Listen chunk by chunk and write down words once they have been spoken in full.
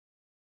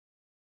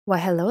Why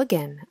hello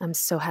again, I'm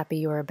so happy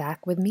you are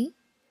back with me.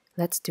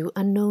 Let's do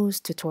a nose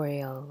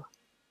tutorial.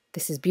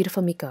 This is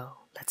beautiful Miko,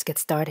 let's get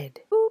started.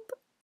 Boop.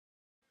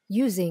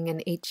 Using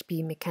an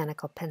HB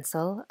mechanical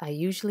pencil, I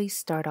usually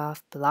start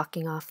off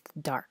blocking off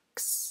the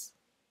darks.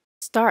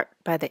 Start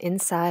by the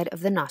inside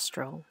of the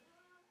nostril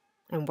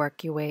and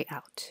work your way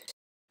out.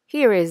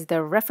 Here is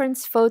the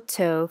reference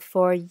photo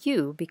for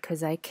you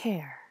because I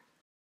care.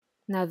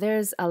 Now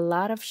there's a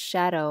lot of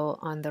shadow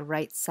on the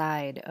right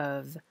side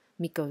of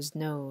Miko's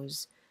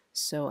nose,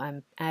 so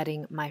I'm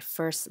adding my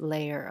first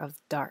layer of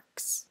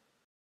darks.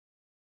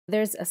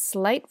 There's a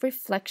slight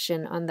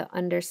reflection on the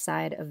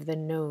underside of the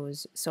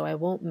nose, so I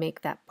won't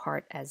make that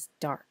part as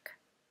dark.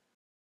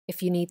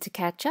 If you need to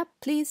catch up,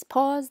 please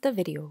pause the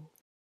video.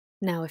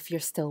 Now if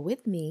you're still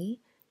with me,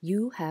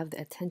 you have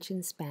the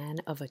attention span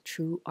of a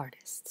true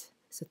artist,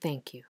 so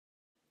thank you.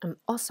 I'm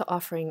also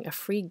offering a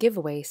free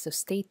giveaway, so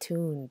stay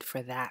tuned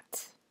for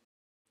that.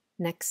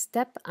 Next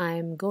step,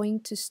 I'm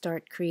going to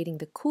start creating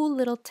the cool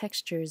little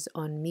textures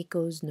on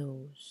Miko's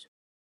nose.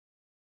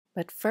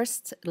 But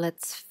first,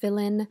 let's fill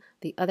in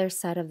the other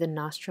side of the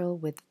nostril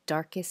with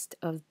darkest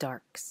of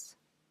darks.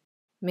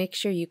 Make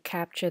sure you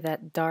capture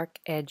that dark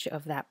edge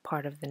of that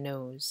part of the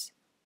nose.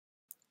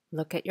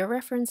 Look at your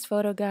reference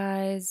photo,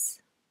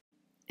 guys.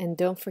 And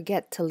don't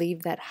forget to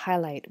leave that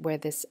highlight where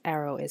this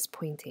arrow is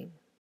pointing.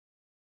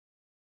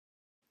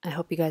 I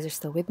hope you guys are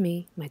still with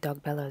me. My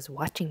dog Bella is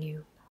watching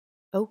you.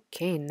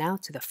 Okay, now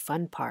to the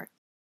fun part.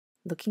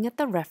 Looking at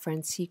the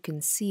reference, you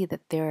can see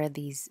that there are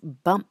these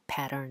bump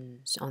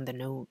patterns on the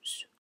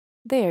nose.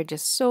 They are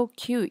just so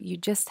cute, you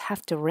just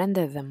have to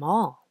render them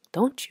all,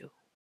 don't you?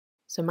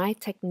 So my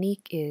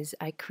technique is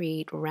I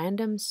create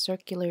random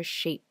circular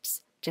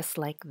shapes just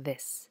like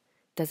this.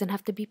 Doesn't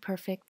have to be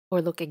perfect or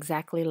look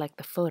exactly like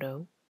the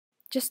photo.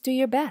 Just do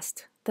your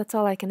best. That's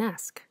all I can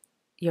ask.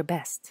 Your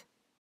best.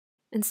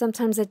 And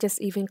sometimes I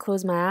just even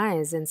close my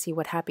eyes and see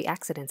what happy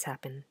accidents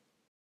happen.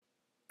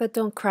 But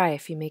don't cry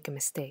if you make a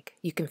mistake.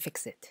 You can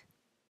fix it.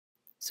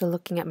 So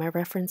looking at my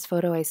reference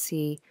photo, I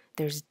see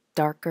there's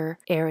darker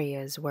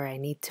areas where I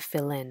need to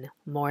fill in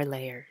more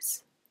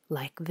layers,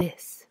 like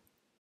this.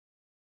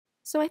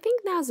 So I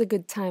think now's a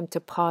good time to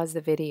pause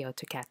the video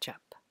to catch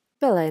up.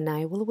 Bella and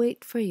I will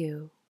wait for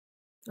you.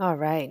 All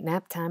right,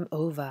 nap time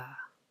over.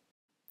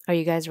 Are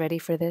you guys ready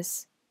for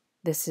this?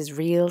 This is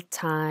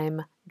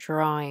real-time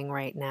drawing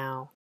right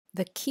now.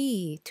 The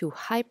key to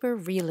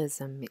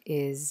hyper-realism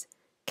is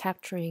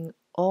capturing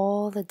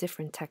all the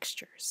different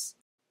textures.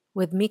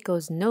 With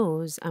Miko's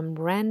nose, I'm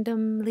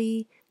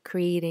randomly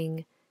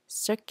creating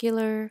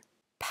circular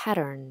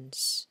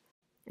patterns,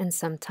 and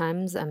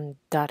sometimes I'm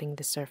dotting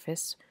the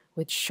surface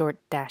with short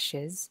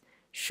dashes,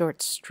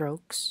 short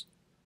strokes.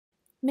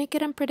 Make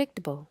it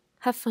unpredictable.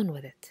 Have fun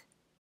with it.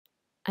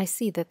 I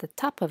see that the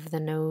top of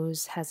the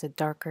nose has a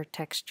darker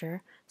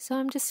texture, so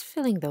I'm just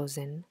filling those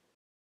in.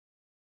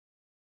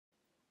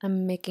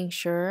 I'm making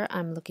sure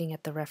I'm looking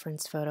at the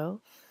reference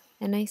photo,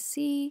 and I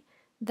see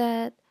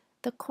that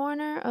the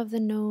corner of the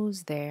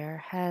nose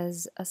there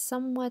has a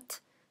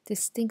somewhat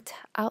distinct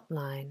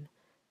outline,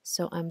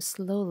 so I'm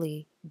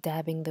slowly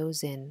dabbing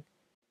those in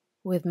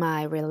with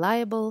my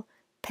reliable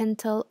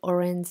Pentel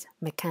Orenz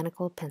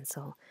mechanical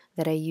pencil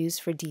that I use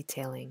for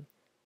detailing.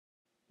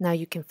 Now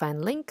you can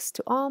find links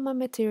to all my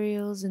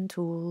materials and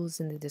tools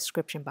in the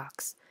description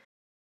box.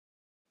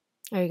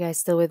 Are you guys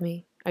still with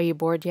me? Are you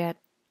bored yet?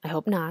 I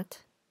hope not.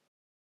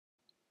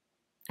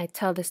 I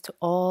tell this to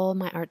all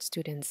my art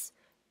students.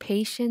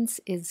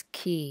 Patience is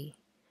key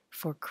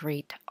for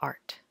great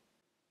art.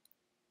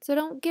 So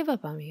don't give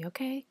up on me,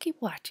 okay? Keep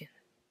watching.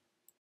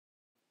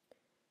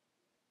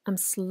 I'm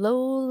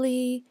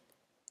slowly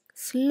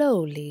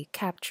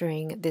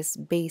capturing this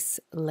base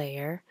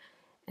layer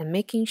and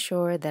making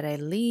sure that I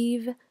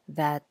leave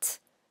that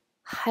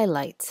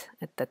highlight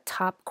at the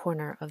top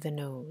corner of the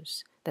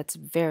nose. That's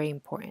very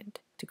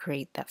important to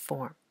create that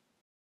form.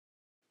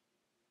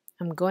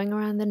 I'm going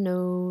around the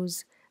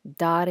nose,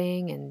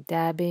 dotting and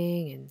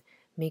dabbing and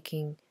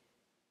making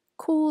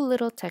cool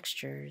little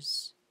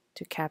textures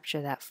to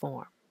capture that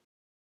form.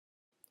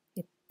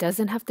 It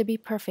doesn't have to be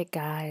perfect,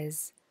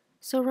 guys,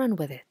 so run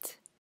with it.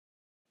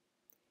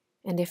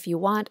 And if you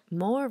want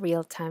more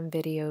real-time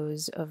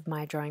videos of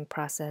my drawing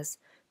process,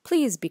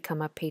 please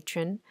become a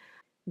patron.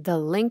 The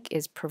link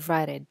is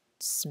provided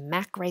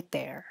smack right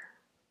there.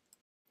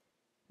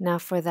 Now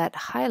for that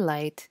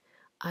highlight,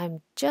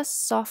 I'm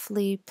just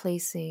softly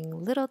placing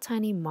little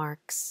tiny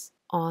marks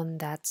on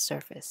that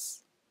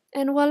surface.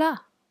 And voila,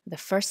 the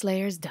first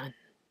layer is done.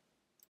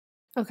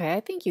 Okay, I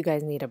think you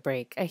guys need a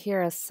break. I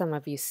hear some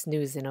of you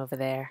snoozing over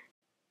there.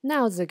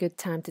 Now's a good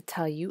time to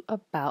tell you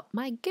about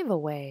my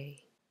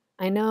giveaway.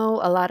 I know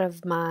a lot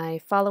of my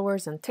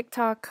followers on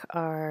TikTok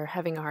are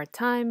having a hard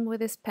time with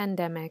this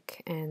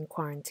pandemic and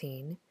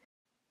quarantine.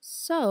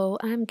 So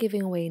I'm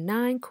giving away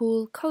 9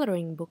 cool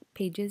coloring book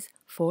pages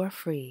for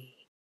free.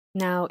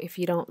 Now, if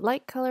you don't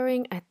like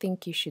coloring, I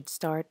think you should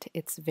start.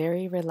 It's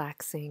very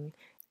relaxing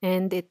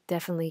and it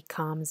definitely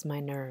calms my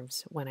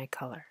nerves when I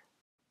color.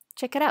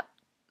 Check it out.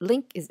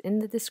 Link is in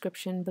the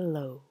description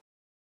below.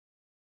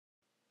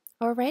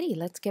 Alrighty,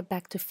 let's get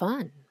back to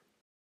fun.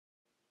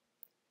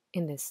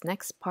 In this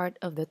next part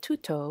of the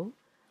tuto,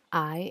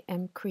 I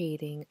am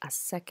creating a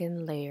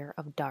second layer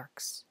of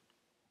darks.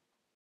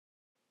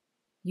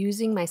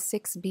 Using my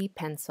 6B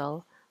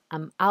pencil,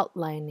 I'm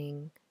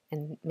outlining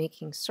and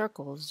making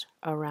circles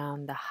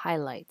around the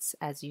highlights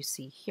as you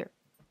see here.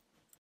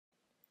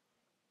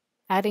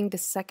 Adding the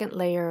second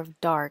layer of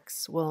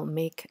darks will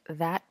make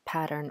that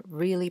pattern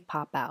really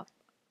pop out.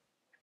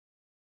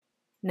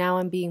 Now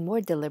I'm being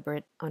more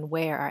deliberate on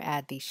where I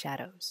add these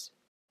shadows,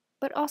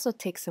 but also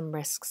take some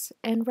risks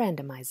and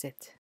randomize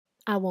it.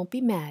 I won't be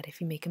mad if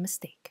you make a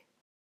mistake.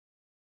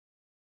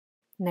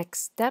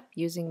 Next step,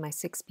 using my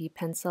 6B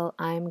pencil,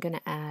 I'm going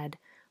to add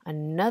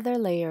another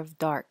layer of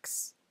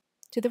darks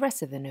to the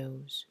rest of the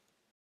nose.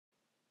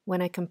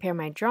 When I compare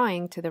my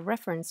drawing to the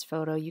reference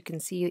photo, you can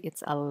see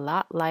it's a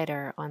lot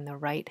lighter on the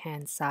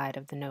right-hand side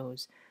of the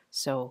nose,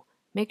 so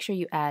make sure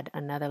you add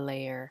another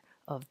layer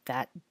of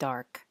that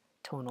dark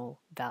tonal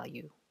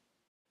value.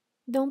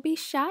 Don't be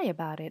shy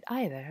about it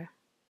either.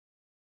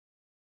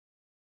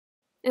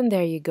 And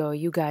there you go,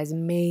 you guys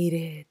made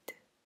it.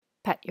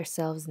 Pat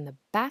yourselves in the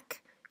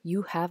back.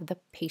 You have the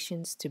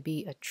patience to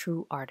be a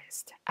true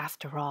artist,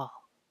 after all.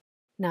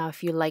 Now,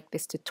 if you like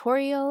this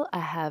tutorial, I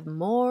have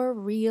more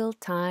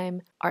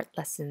real-time art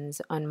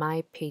lessons on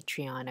my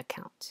Patreon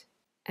account.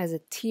 As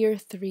a Tier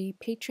 3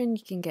 patron,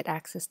 you can get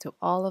access to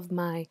all of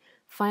my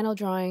final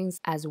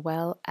drawings as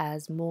well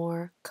as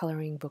more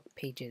coloring book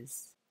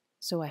pages.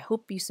 So I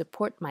hope you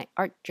support my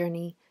art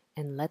journey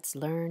and let's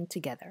learn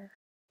together.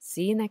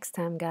 See you next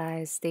time,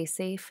 guys. Stay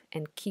safe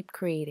and keep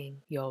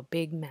creating your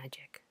big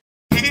magic.